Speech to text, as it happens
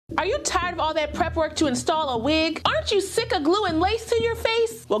Are you tired of all that prep work to install a wig? Aren't you sick of glue and lace to your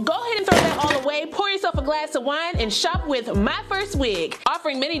face? Well, go ahead and throw that all away, pour yourself a glass of wine, and shop with MyFirstWig.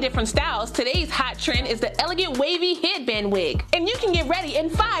 Offering many different styles, today's hot trend is the elegant wavy headband wig. And you can get ready in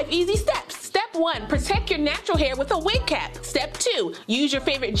 5 easy steps. Step 1, protect your natural hair with a wig cap. Step 2, use your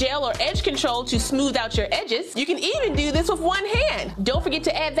favorite gel or edge control to smooth out your edges. You can even do this with one hand. Don't forget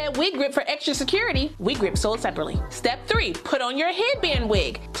to add that wig grip for extra security. Wig grip sold separately. Step 3, put on your headband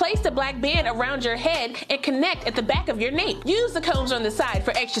wig. Place the black band around your head and connect at the back of your nape. Use the combs on the side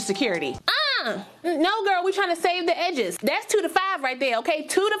for extra security. No girl, we trying to save the edges. That's 2 to 5 right there, okay? 2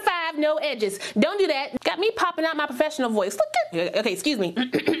 to 5, no edges. Don't do that. Got me popping out my professional voice. Look at, okay, excuse me.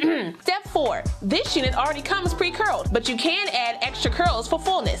 Step 4, this unit already comes pre-curled, but you can add extra curls for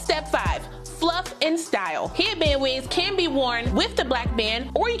fullness. Step 5, fluff and style. Headband wigs can be worn with the black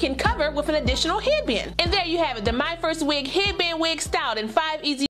band, or you can cover with an additional headband. And there you have it, the MyFirstWig headband wig styled in 5 easy